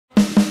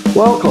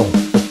Welcome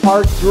to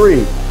part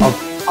 3 of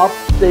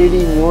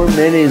updating your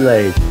mini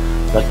lathe,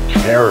 the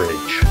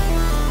Carriage.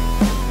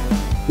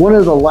 One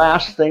of the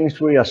last things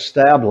we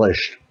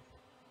established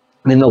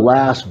in the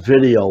last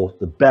video,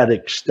 the bed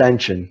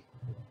extension,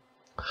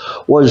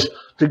 was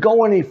to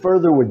go any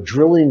further with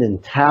drilling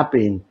and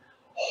tapping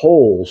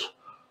holes.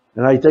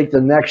 And I think the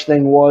next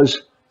thing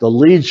was the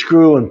lead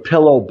screw and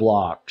pillow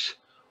blocks.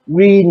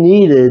 We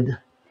needed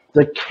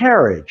the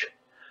Carriage,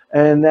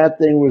 and that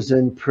thing was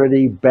in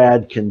pretty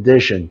bad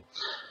condition.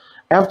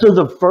 After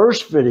the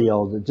first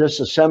video, the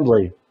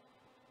disassembly,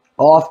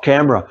 off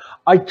camera,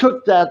 I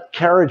took that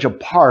Carriage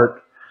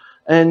apart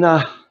and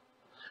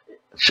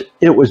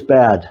it was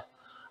bad.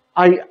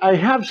 I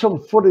have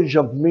some footage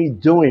of me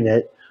doing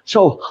it,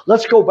 so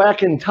let's go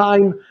back in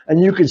time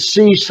and you can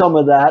see some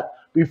of that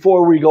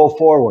before we go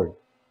forward.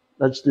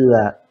 Let's do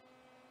that.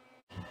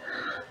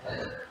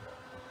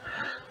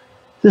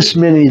 This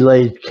mini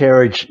lathe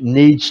Carriage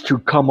needs to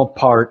come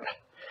apart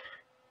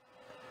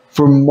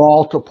for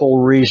multiple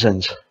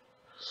reasons.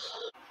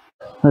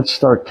 Let's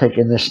start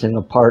taking this thing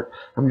apart.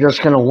 I'm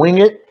just going to wing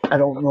it. I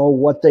don't know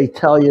what they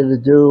tell you to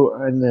do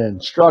in the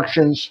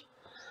instructions,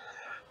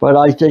 but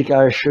I think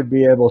I should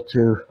be able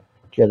to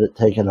get it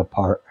taken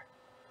apart.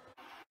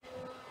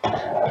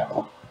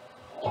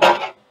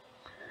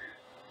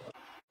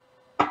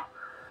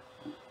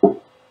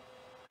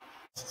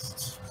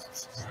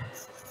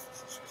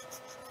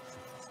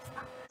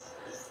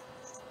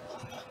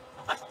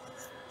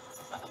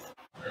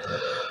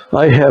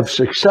 I have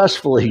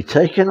successfully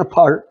taken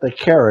apart the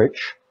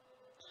Carriage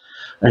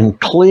and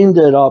cleaned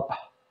it up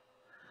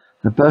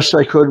the best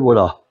I could with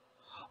a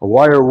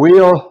wire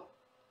wheel,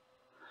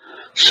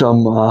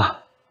 some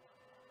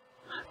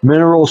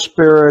mineral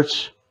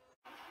spirits.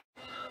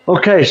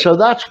 Okay, so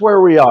that's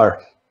where we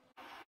are.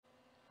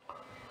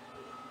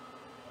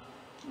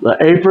 The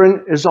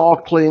apron is all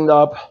cleaned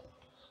up.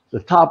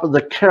 The top of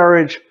the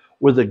Carriage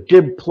where the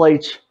gib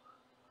plates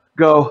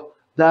go,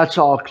 that's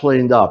all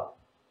cleaned up.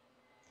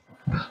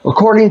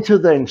 According to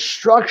the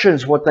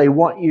instructions, what they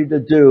want you to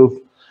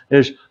do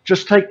is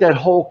just take that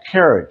whole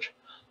Carriage,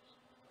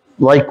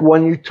 like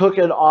when you took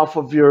it off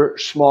of your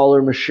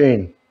smaller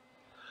machine.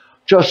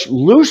 Just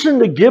loosen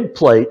the gib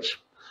plates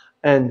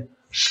and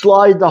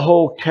slide the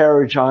whole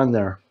Carriage on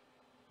there.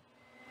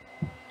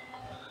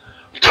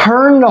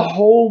 Turn the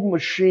whole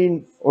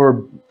machine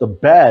or the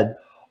bed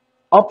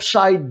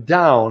upside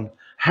down,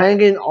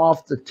 hanging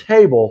off the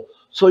table,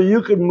 so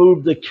you can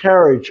move the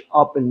Carriage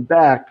up and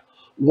back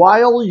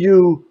while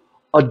you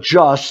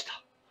adjust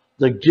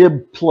the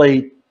gib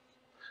plate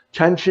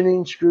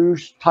tensioning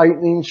screws,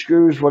 tightening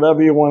screws,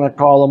 whatever you want to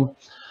call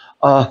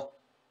them.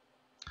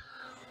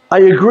 I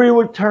agree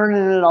with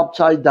turning it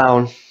upside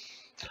down.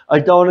 I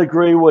don't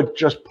agree with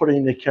just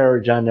putting the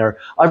Carriage on there.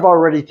 I've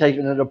already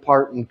taken it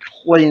apart and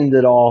cleaned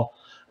it all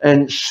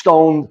and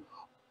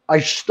I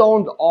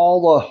stoned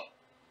all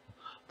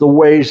the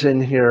ways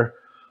in here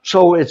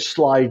so it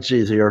slides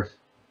easier.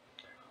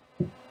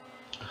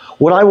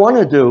 What I want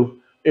to do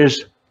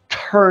is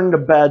turn the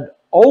bed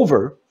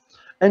over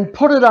and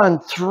put it on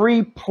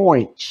 3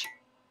 points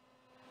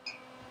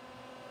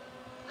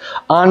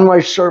on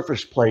my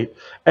surface plate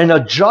and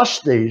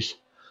adjust these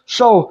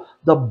so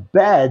the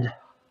bed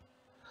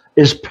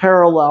is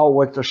parallel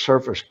with the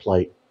surface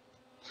plate.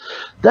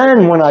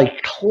 Then when I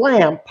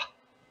clamp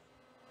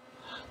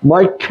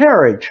my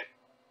Carriage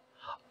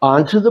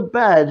onto the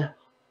bed,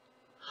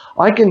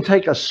 I can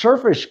take a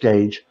surface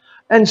gauge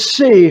and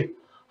see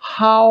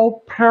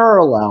how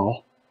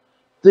parallel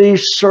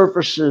these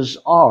surfaces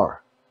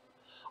are.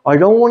 I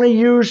don't want to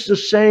use the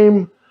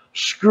same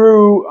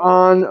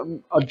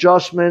screw-on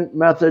adjustment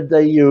method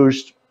they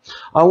used.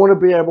 I want to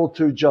be able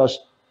to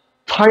just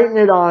tighten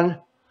it on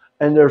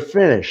and they're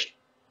finished.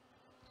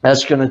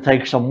 That's going to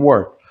take some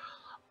work.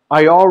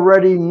 I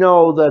already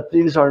know that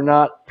these are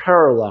not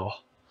parallel,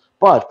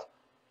 but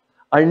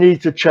I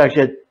need to check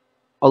it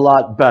a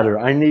lot better.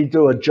 I need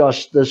to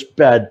adjust this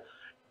bed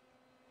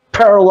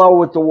parallel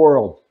with the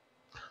world.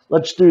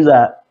 Let's do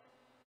that.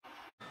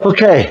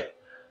 Okay,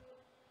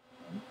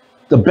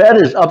 the bed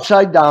is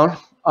upside down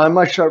on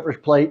my surface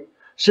plate,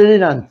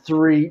 sitting on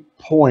 3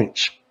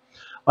 points.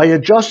 I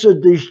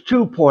adjusted these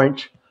 2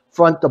 points,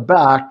 front to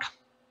back,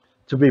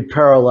 to be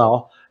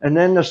parallel, and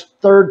then this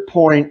third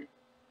point,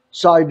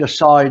 side to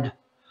side,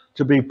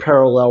 to be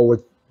parallel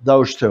with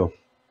those two.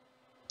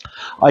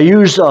 I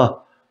use a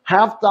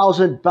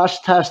 1/2,000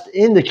 best test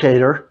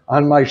indicator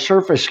on my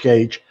surface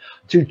gauge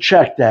to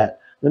check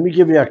that. Let me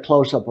give you a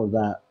close-up of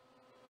that.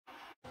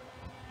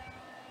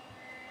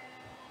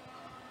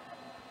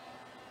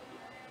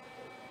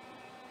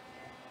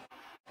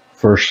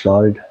 First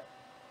side.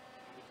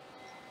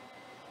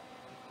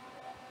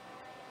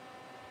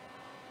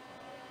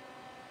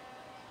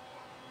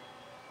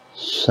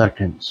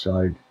 Second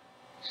side.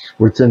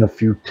 Within a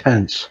few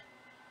tenths.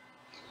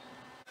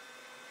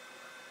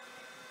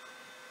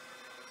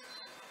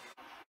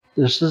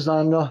 This is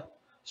on the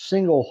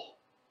single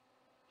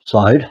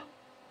side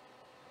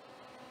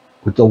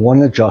with the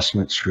one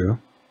adjustment screw.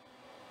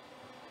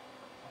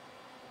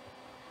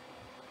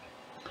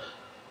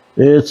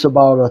 It's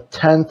about a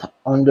tenth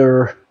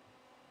under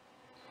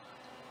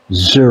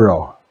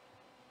 0.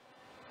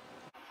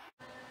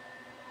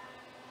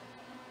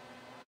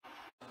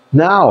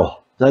 Now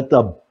that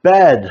the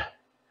bed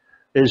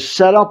is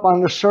set up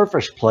on the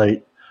surface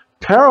plate,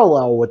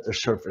 parallel with the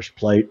surface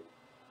plate,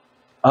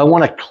 I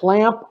want to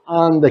clamp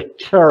on the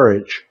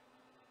carriage.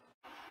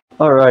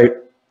 All right,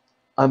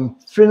 I'm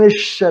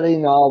finished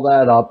setting all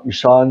that up. You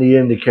saw in the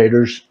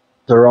indicators,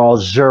 they're all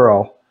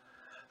 0.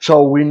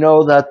 So we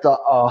know that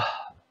the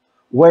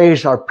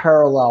ways are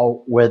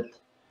parallel with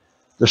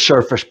the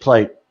surface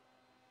plate.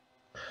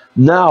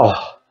 Now,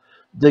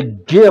 the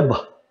gib,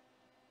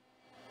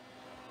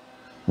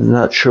 I'm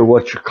not sure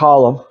what you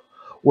call them,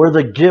 where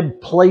the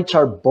gib plates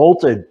are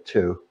bolted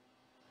to.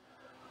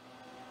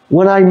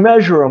 When I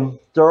measure them,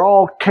 they're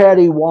all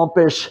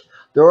cattywampus.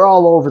 They're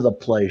all over the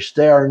place.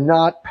 They are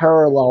not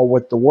parallel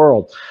with the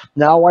world.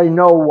 Now I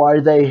know why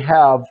they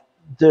have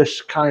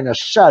this kind of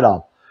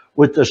setup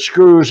with the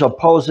screws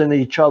opposing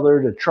each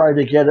other to try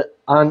to get it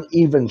on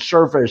even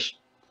surface,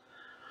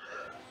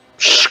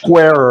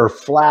 square or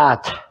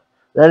flat.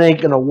 That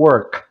ain't going to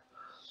work.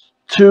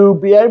 To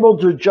be able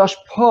to just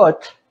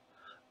put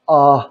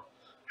a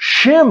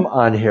shim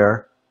on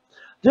here,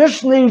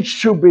 this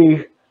needs to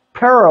be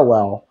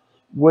parallel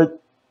with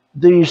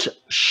these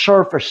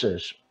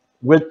surfaces,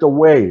 with the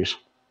ways.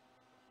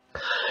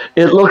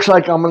 It looks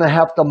like I'm going to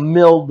have to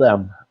mill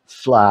them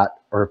flat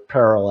or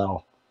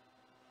parallel.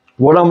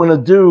 What I'm going to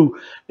do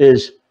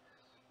is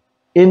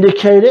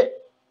indicate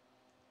it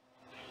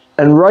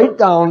and write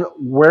down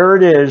where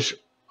it is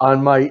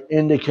on my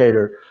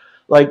indicator.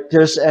 Like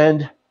this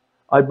end,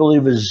 I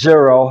believe is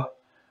 0,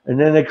 and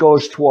then it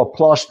goes to a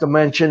plus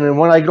dimension. And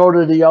when I go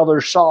to the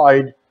other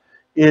side,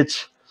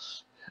 it's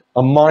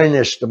a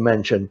minus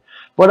dimension.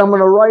 But I'm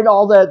going to write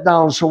all that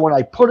down so when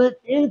I put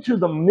it into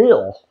the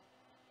mill,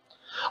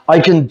 I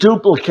can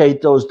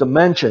duplicate those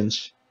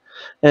dimensions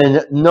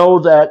and know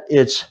that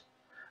it's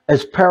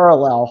as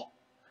parallel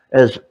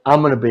as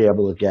I'm going to be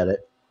able to get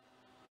it.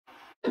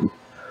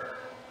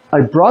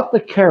 I brought the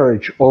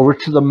carriage over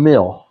to the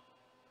mill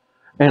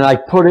and I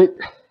put it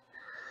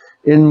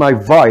in my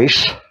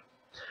vise.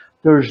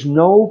 There's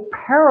no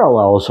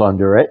parallels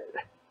under it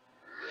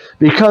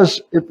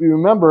because if you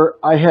remember,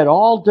 I had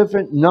all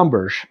different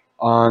numbers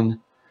on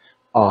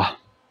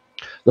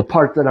the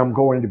part that I'm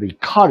going to be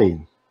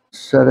cutting.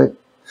 Set it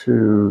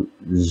to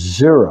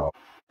 0.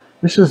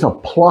 This is a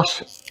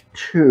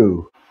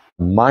 +2,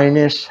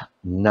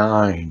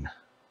 -9.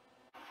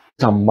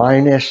 It's a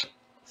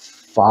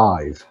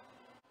 -5.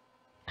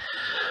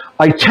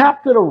 I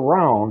tapped it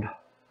around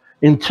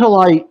until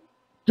I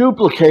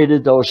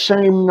duplicated those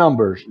same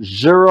numbers,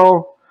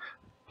 0,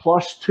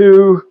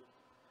 +2,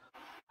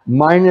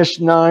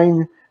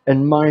 -9,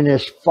 and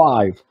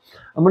 -5.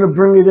 I'm going to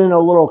bring it in a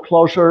little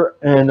closer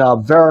and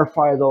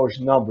verify those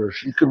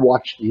numbers. You could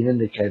watch the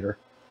indicator.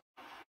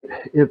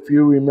 If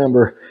you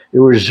remember, it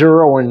was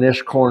 0 in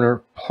this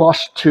corner,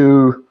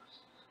 +2,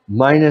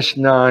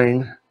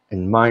 -9,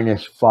 and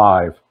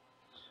 -5.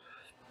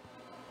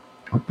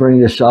 I'll bring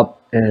this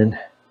up, and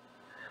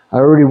I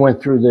already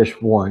went through this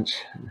once.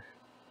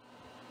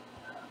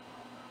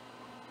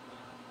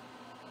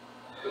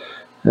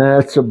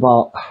 That's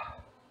about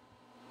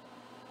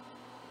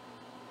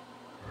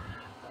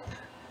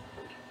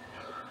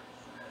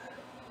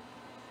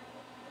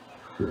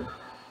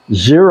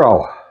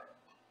zero.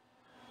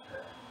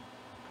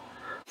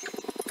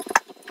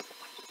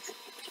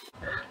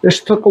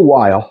 This took a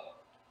while.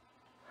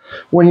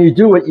 When you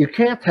do it, you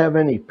can't have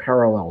any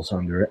parallels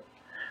under it.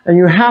 And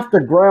you have to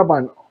grab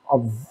on a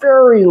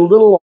very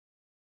little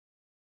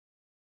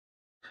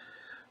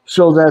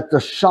so that the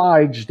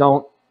sides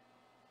don't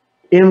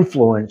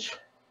influence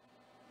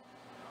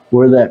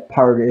where that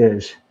part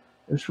is.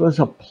 This was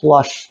a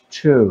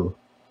 +2.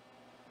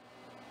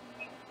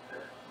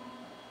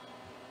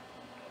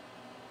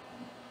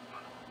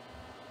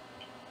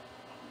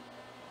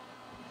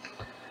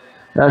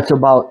 That's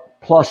about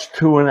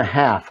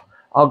 +2.5.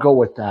 I'll go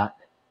with that.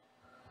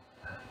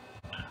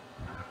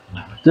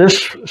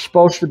 This is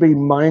supposed to be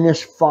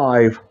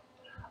 -5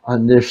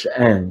 on this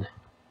end.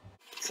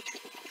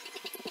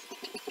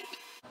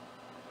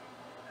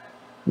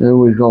 There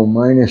we go,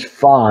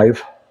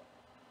 -5.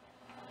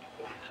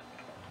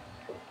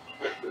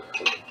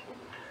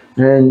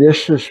 And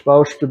this is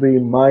supposed to be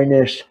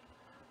 -9.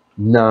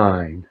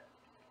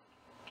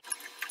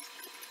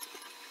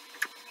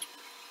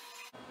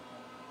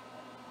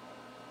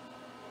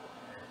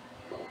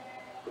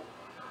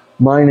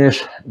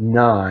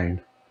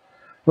 -9.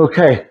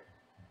 Okay,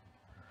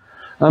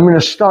 I'm going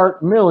to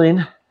start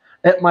milling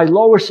at my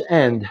lowest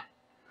end.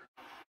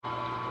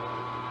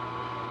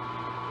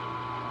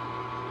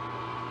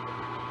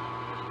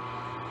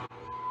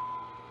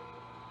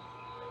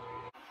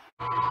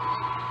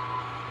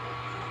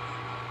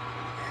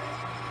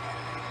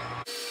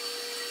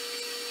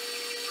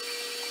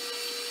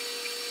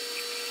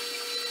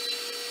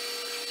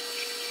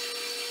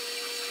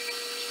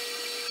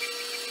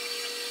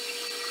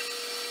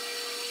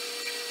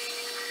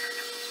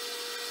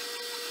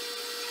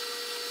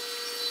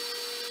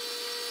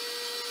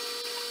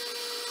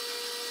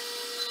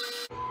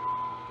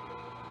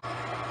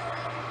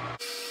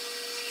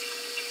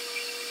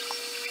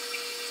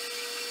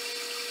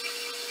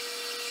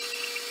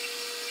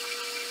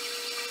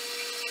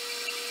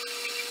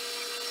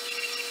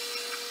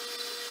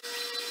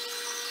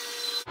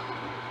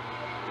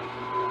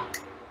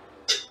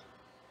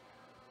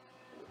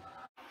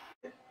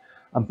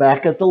 I'm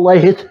back at the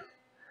lathe.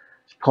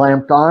 It's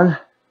clamped on.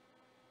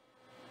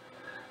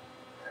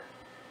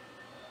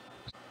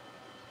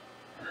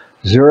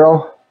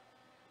 Zero.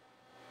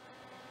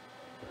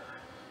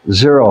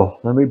 Zero.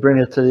 Let me bring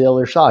it to the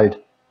other side.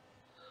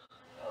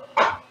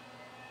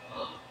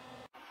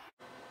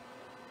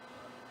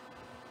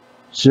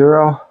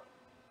 Zero.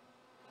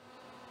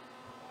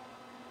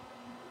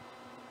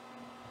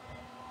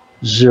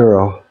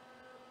 Zero.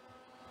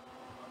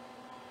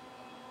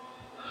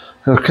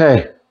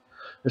 Okay,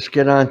 let's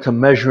get on to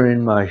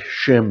measuring my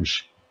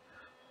shims.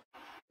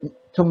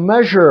 To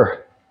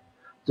measure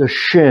the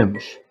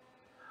shims,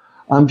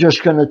 I'm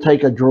just going to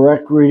take a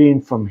direct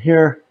reading from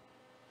here.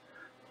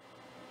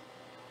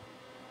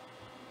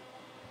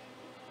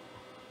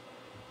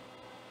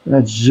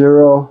 That's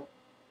 0.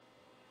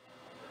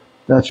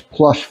 That's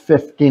plus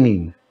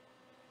 15.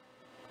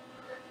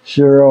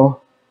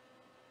 0.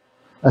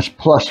 That's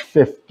plus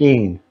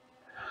 15.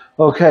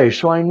 Okay,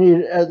 so I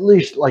need at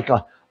least like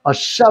a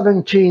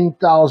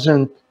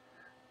 17,000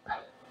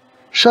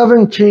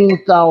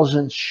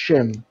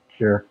 shim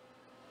here.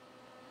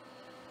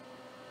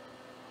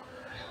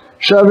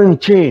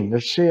 17.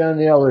 Let's see on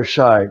the other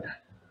side.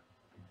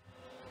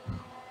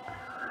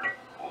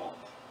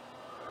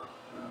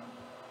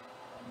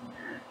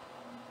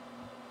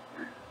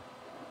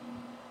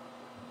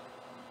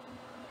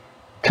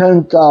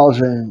 Ten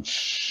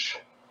thousands.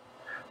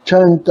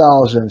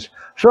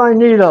 So I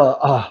need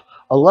a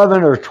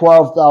 11 or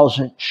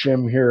 12,000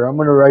 shim here. I'm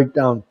going to write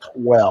down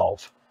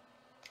 12.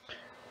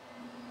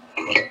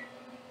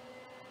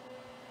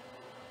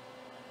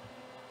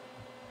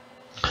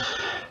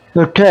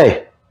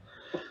 Okay.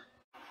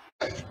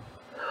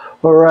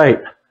 All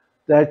right.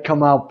 That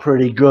come out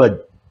pretty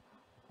good.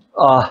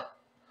 One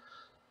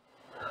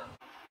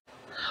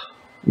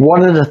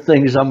of the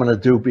things I'm going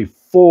to do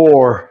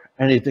before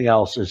anything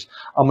else is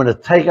I'm going to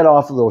take it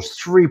off of those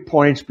 3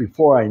 points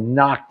before I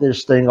knock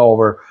this thing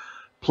over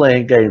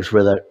playing games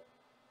with it.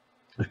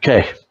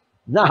 Okay,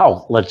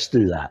 now let's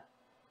do that.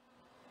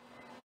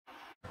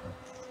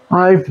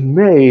 I've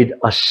made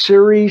a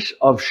series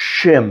of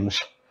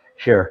shims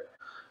here.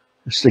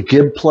 It's the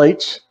gib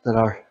plates that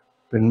are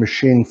been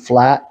machined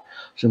flat.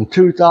 Some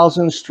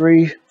 2000s,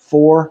 3,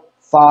 4,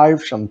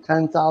 5, some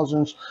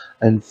 10,000s,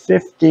 and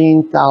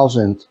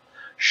 15,000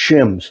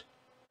 shims.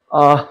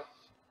 I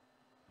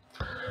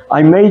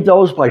made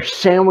those by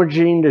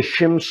sandwiching the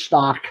shim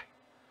stock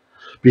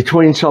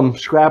between some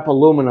scrap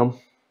aluminum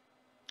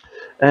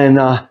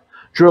and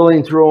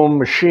drilling through them,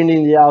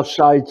 machining the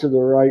outside to the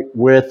right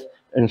width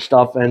and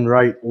stuff and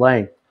right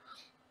length.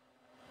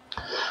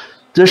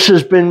 This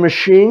has been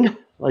machined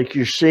like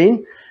you've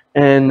seen,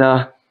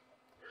 and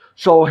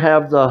so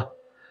have the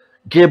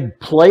gib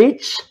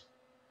plates.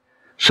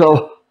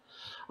 So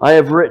I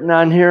have written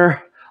on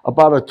here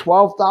about a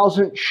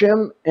 12,000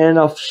 shim and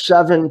a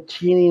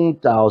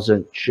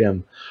 17,000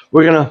 shim.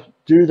 We're going to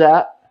do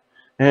that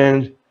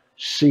and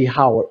see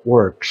how it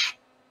works.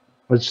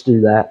 Let's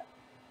do that.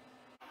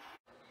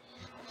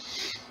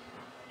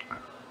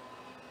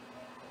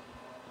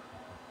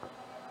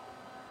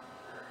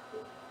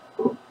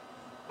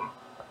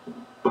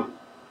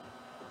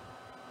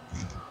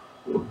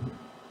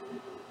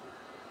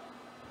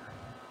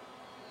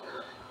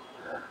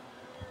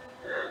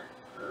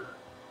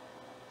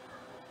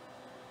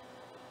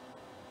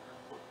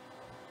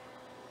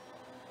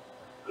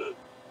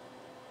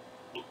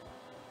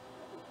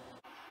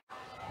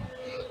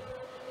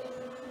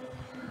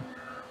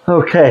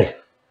 Okay,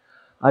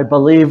 I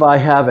believe I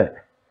have it.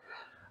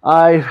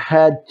 I've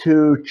had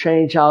to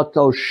change out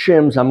those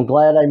shims. I'm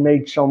glad I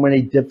made so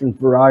many different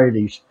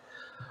varieties.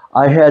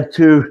 I had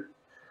to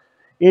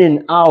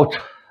in, out,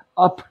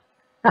 up.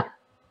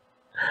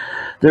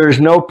 There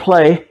is no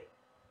play,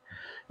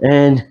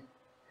 and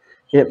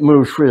it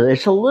moves freely.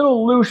 It's a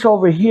little loose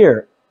over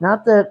here.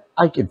 Not that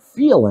I could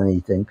feel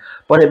anything,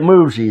 but it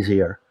moves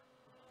easier.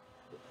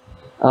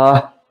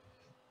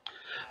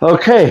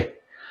 Okay.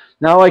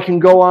 Now I can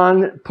go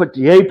on, put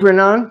the apron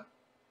on.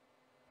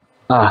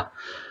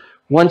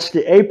 Once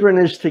the apron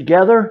is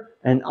together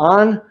and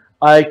on,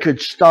 I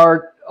could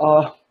start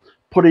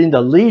putting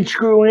the lead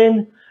screw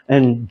in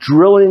and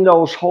drilling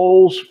those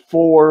holes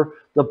for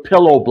the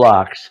pillow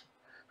blocks.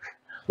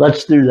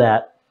 Let's do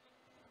that.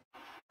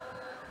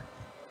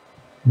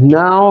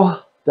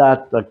 Now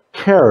that the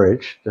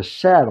carriage, the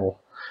saddle,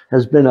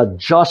 has been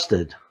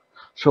adjusted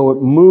so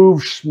it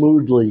moves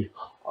smoothly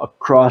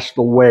across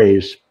the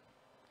ways,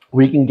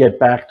 we can get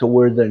back to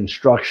where the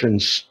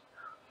instructions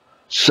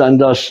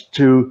send us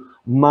to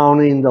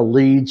mounting the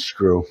lead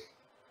screw.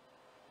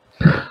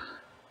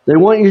 They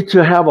want you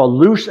to have a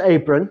loose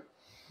apron,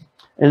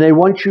 and they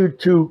want you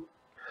to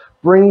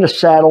bring the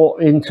saddle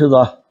into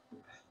the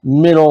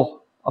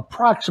middle,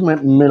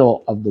 approximate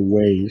middle of the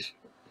ways.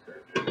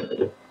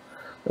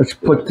 Let's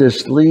put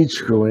this lead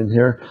screw in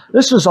here.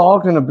 This is all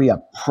going to be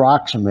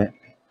approximate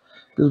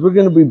because we're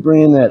going to be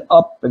bringing that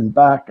up and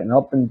back and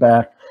up and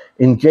back,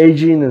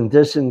 engaging and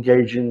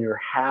disengaging your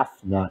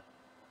half nut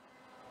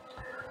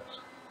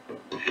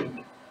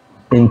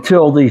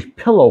until these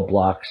pillow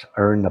blocks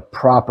are in the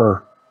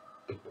proper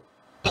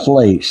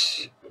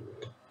place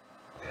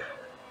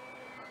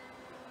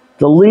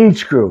the lead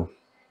screw,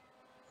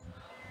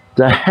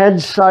 the head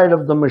side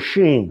of the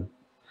machine,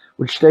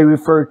 which they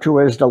refer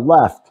to as the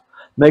left.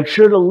 Make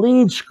sure the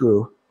lead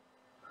screw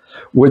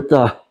with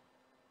the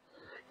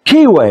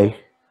keyway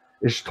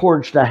is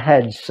towards the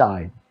head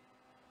side.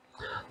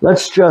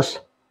 Let's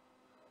just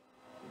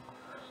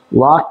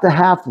lock the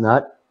half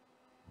nut.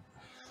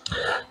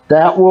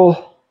 That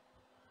will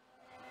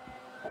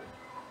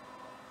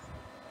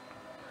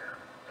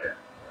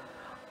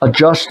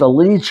adjust the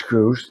lead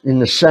screws in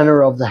the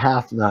center of the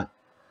half nut.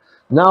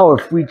 Now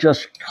if we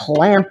just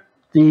clamp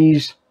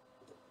these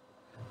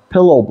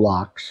pillow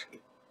blocks,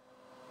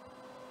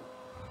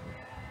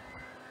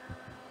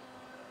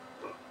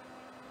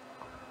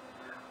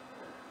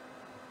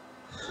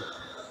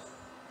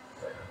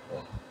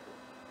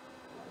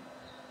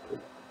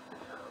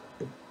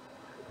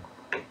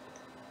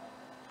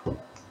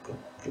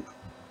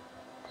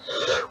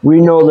 we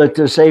know that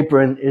this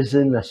apron is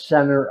in the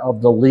center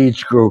of the lead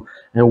screw,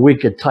 and we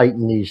could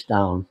tighten these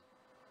down.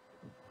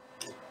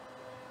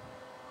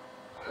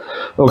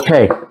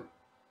 Okay,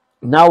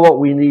 now what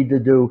we need to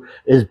do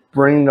is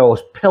bring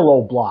those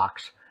pillow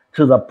blocks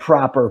to the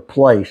proper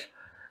place.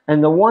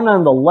 And the one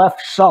on the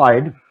left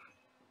side,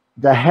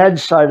 the head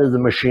side of the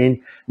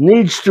machine,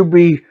 needs to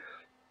be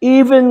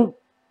even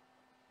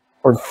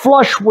or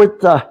flush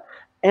with the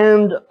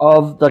end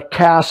of the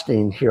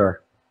casting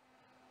here.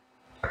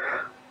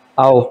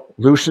 I'll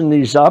loosen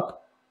these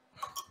up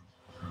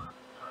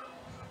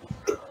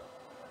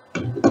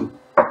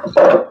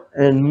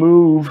and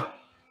move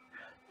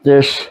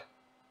this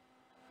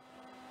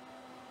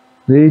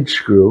lead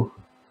screw.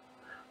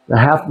 The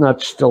half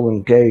nut's still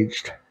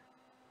engaged.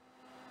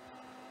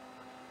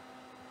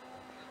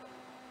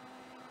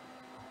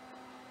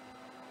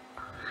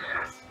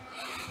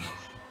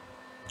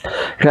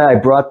 Okay, I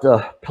brought the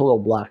pillow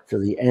block to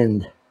the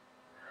end.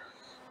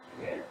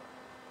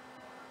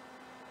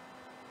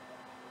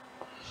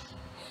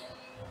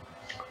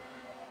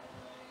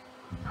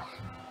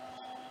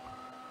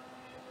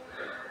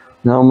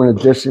 Now I'm going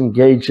to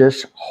disengage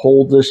this,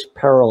 hold this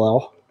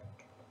parallel,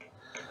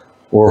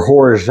 or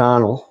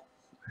horizontal,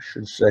 I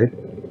should say.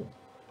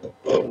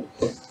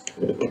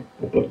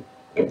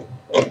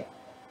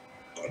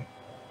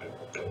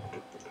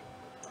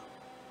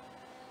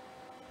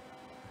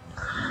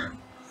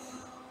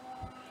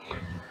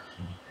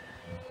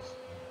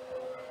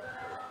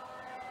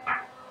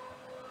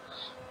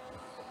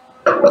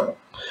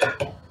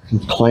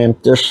 And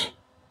clamp this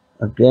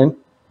again.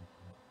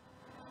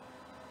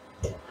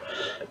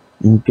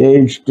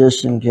 Engage,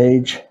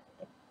 disengage.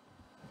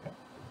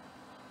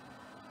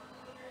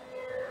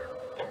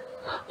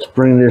 Let's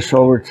bring this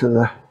over to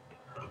the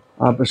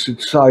opposite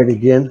side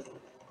again.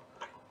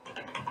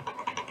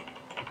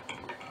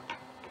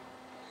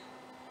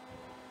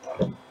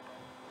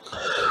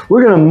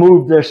 We're going to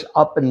move this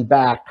up and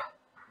back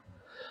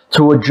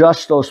to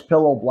adjust those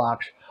pillow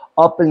blocks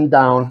up and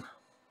down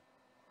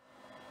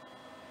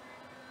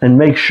and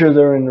make sure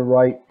they're in the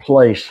right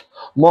place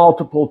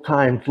multiple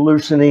times,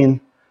 loosening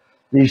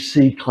these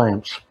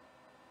C-clamps.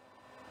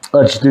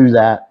 Let's do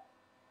that.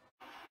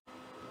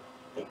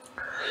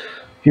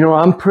 You know,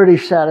 I'm pretty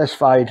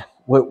satisfied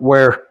with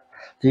where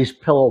these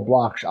pillow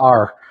blocks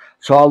are.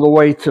 So all the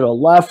way to the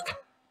left,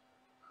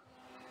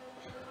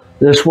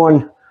 this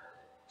one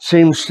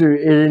seems to,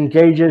 it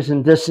engages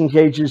and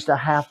disengages the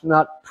half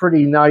nut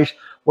pretty nice.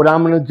 What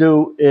I'm going to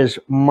do is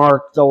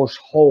mark those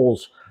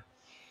holes.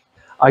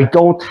 I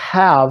don't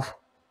have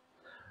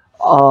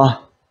a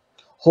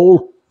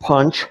hole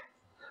punch,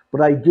 but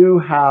I do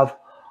have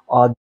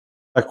a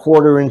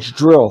 1/4-inch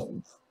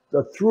drill.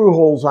 The through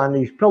holes on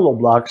these pillow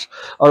blocks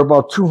are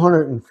about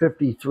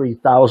 253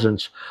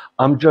 thousandths.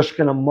 I'm just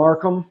going to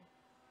mark them,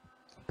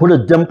 put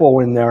a dimple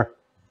in there.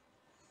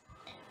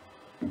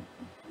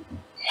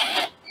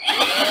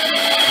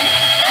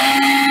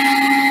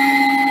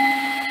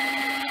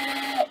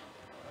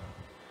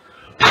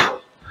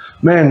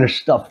 Man, this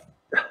stuff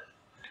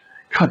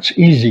cuts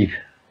easy.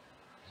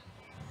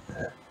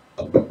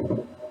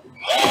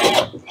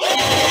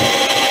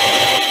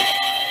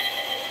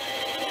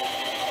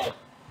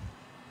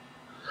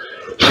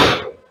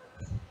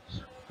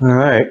 All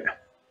right.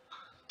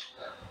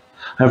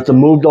 I have to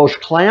move those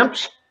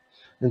clamps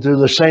and do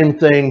the same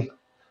thing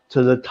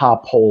to the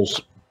top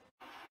holes.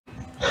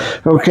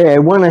 Okay, I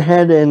went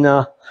ahead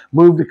and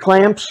moved the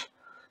clamps,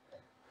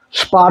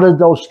 spotted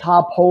those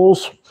top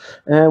holes,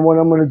 and what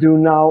I'm going to do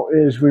now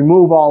is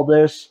remove all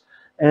this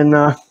and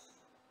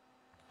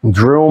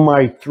drill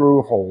my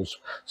through holes.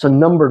 It's a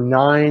number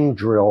 9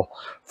 drill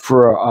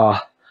for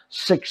a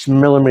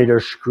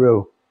 6mm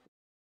screw.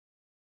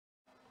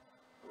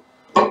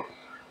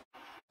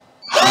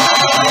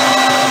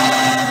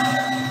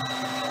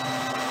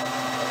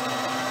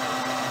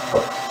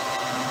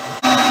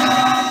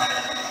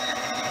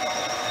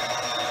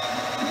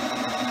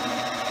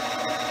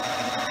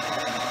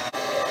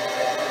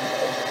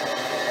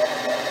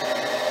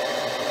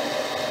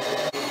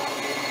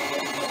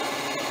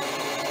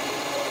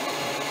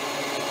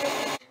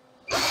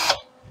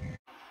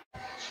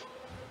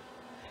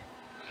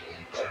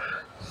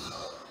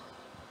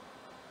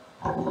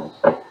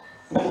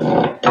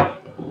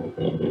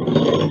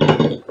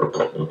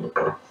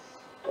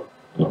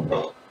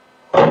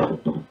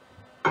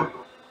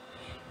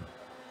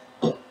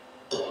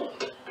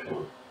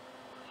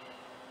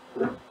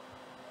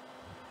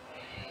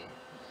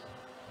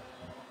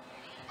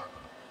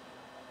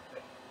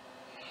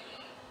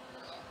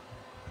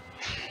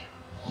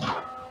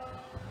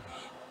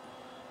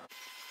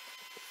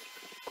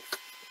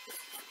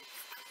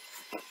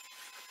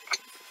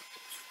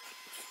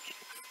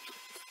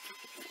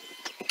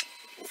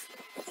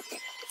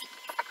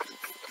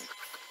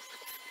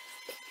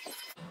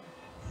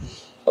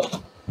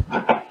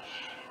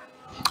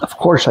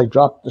 course, I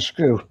dropped the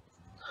screw.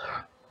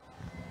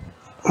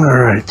 All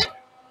right.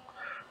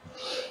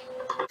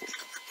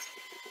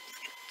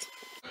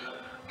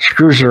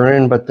 Screws are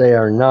in, but they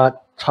are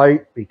not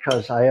tight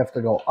because I have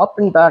to go up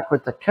and back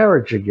with the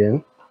carriage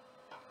again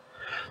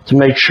to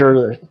make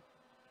sure that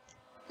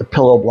the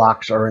pillow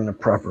blocks are in the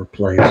proper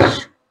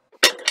place.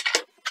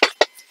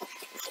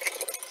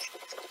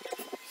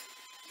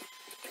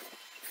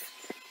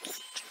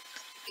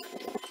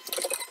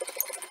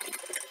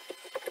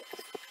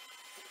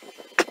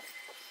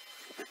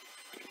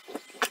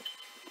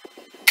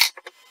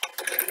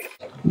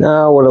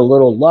 Now, with a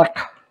little luck,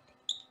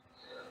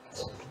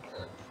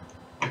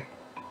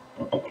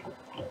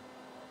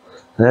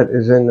 that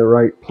is in the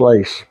right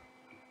place.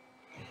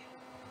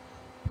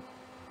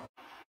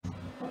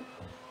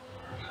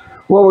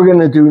 What we're going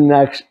to do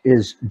next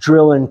is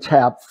drill and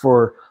tap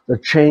for the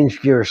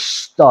change gear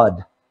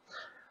stud.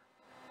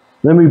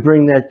 Let me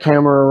bring that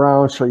camera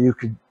around so you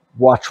could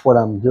watch what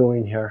I'm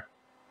doing here.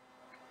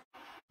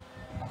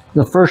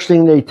 The first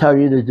thing they tell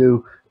you to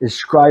do is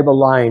scribe a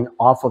line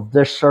off of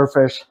this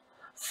surface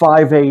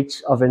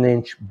 5/8 of an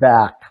inch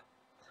back.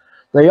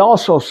 They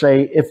also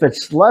say if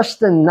it's less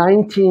than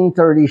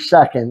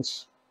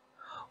 19/32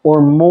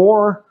 or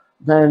more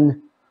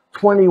than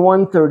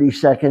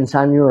 21/32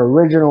 on your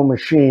original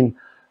machine,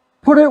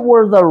 put it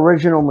where the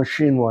original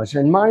machine was.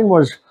 And mine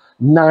was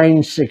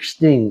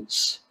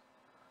 9/16,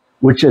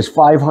 which is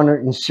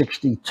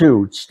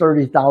 562. It's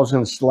 30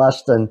 thousandths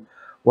less than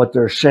what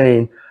they're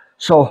saying.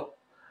 So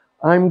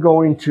I'm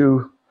going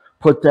to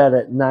put that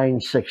at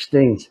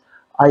 9/16.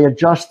 I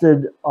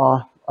adjusted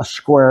a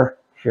square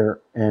here,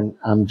 and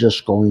I'm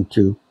just going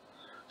to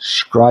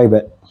scribe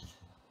it.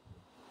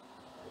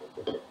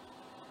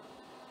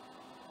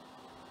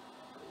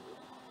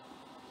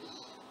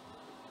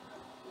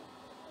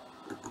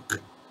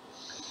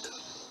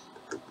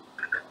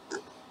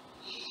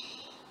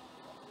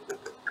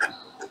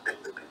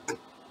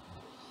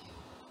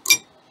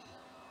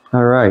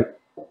 All right.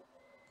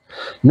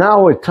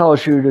 Now it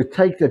tells you to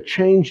take the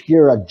change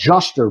gear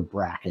adjuster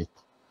bracket,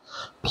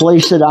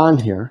 place it on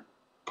here,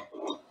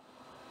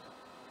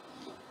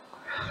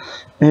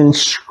 and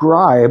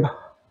scribe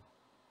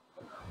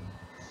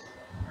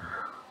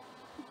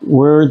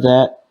where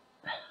that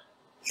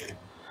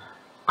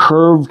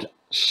curved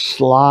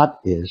slot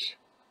is.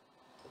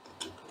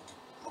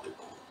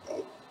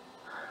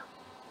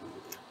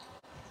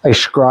 I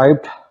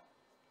scribed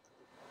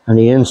on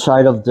the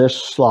inside of this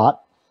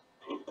slot,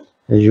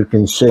 as you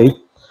can see,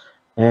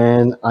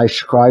 and I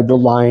scribed a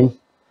line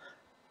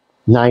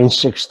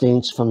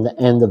 9/16 from the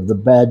end of the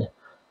bed.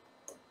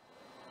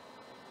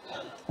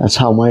 That's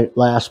how my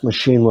last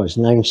machine was,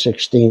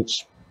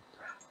 9/16.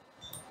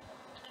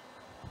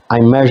 I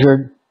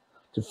measured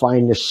to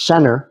find the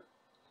center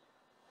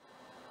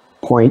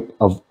point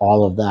of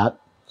all of that,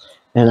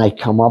 and I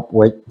come up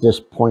with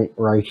this point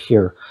right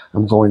here.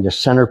 I'm going to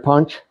center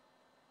punch,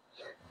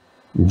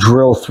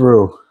 drill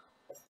through.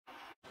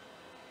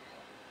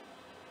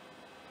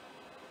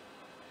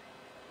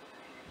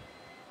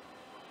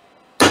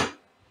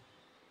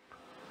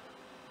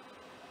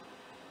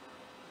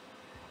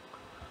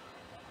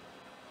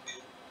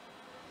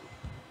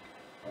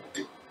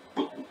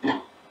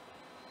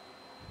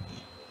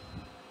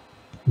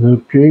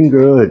 Looking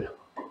good.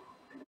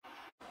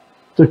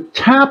 The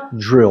tap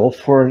drill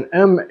for an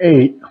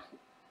M8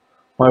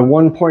 by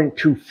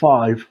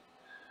 1.25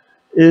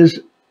 is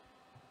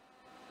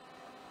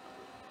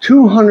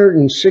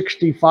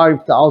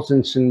 265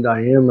 thousandths in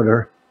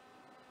diameter.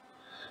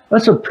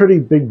 That's a pretty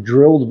big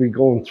drill to be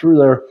going through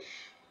there.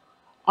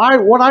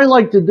 What I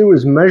like to do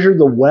is measure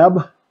the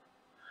web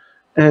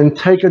and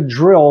take a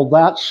drill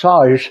that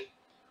size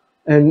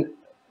and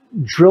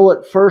drill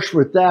it first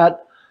with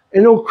that,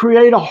 and it'll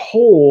create a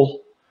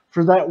hole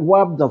for that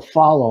web to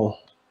follow.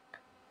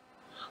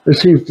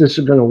 Let's see if this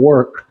is going to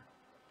work.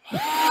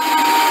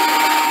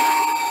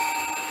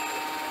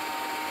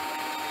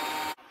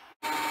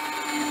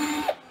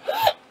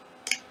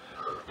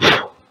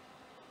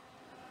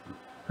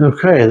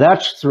 Okay,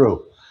 that's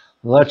through.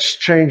 Let's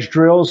change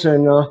drills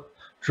and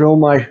drill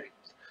my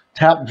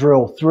tap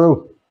drill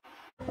through.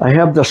 I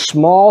have the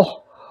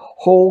small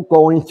hole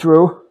going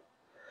through,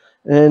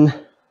 and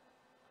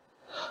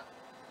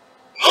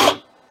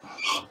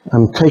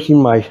I'm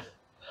taking my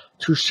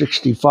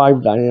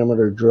 265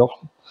 diameter drill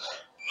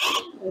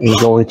and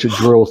going to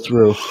drill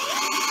through.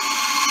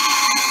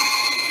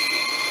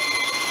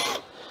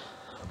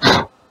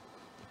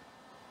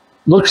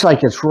 Looks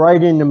like it's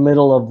right in the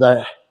middle of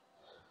the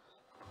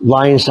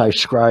lines I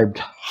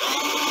scribed.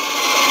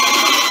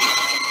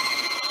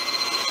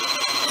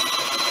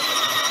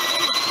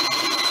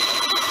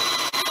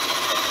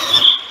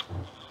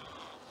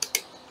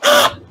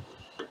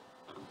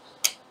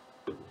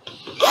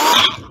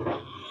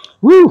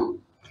 Woo!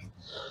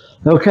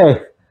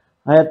 Okay,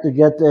 I have to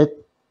get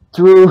it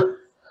through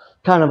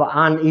kind of an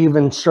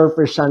uneven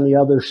surface on the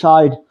other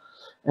side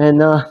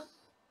and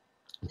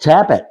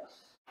tap it.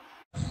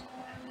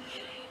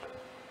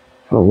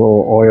 A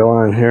little oil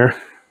on here.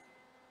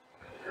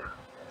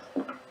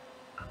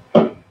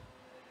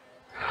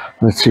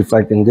 Let's see if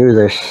I can do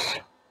this.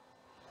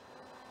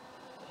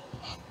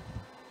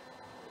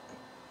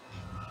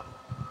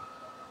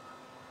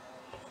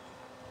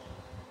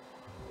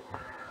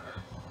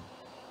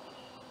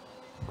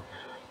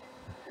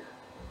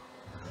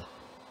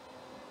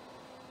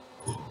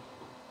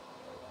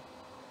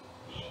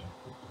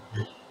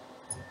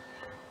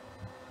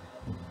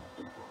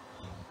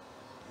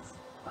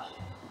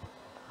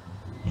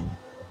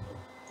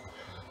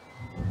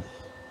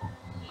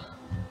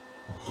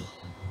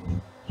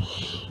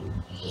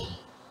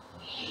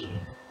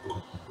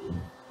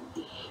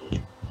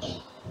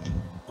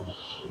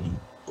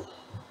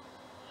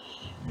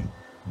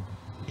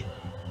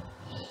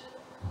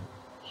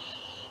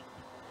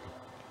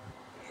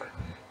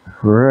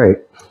 Right.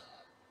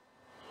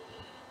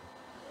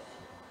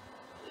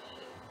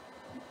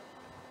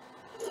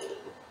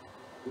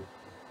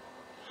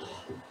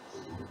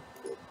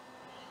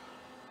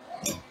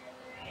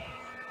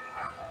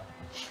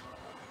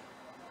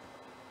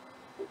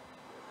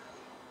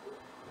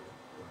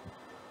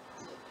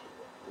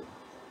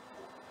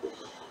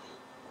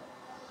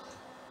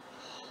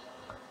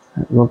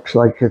 It looks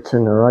like it's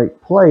in the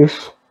right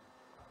place.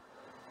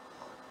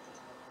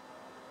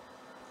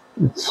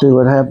 Let's see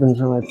what happens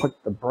when I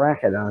put the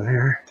bracket on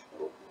here.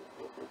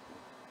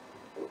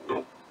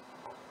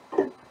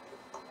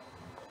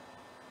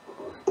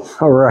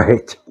 All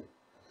right.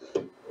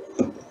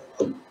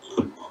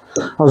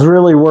 I was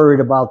really worried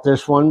about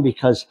this one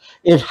because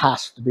it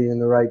has to be in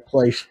the right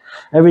place.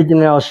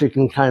 Everything else you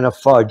can kind of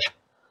fudge.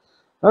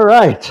 All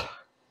right.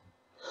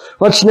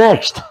 What's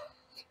next?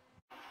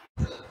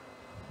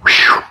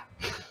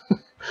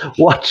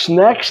 What's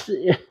next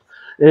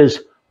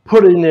is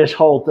putting this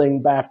whole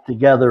thing back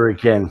together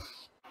again.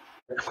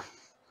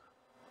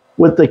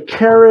 With the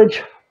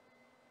carriage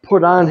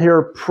put on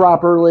here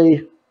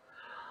properly,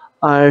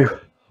 I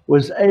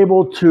was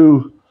able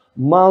to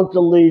mount the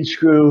lead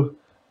screw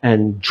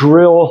and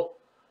drill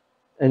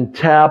and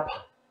tap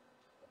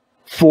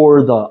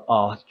for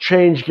the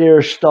change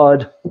gear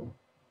stud.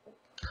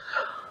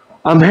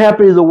 I'm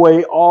happy the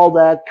way all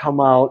that come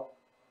out.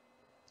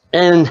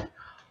 And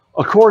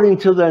according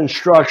to the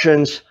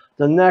instructions,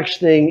 the next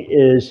thing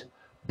is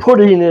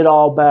putting it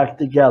all back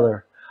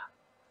together.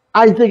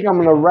 I think I'm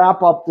going to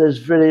wrap up this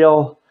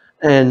video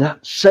and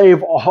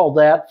save all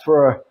that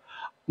for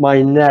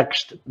my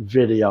next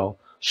video.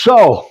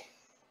 So,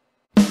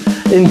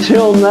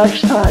 until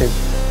next time,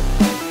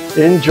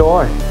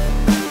 enjoy.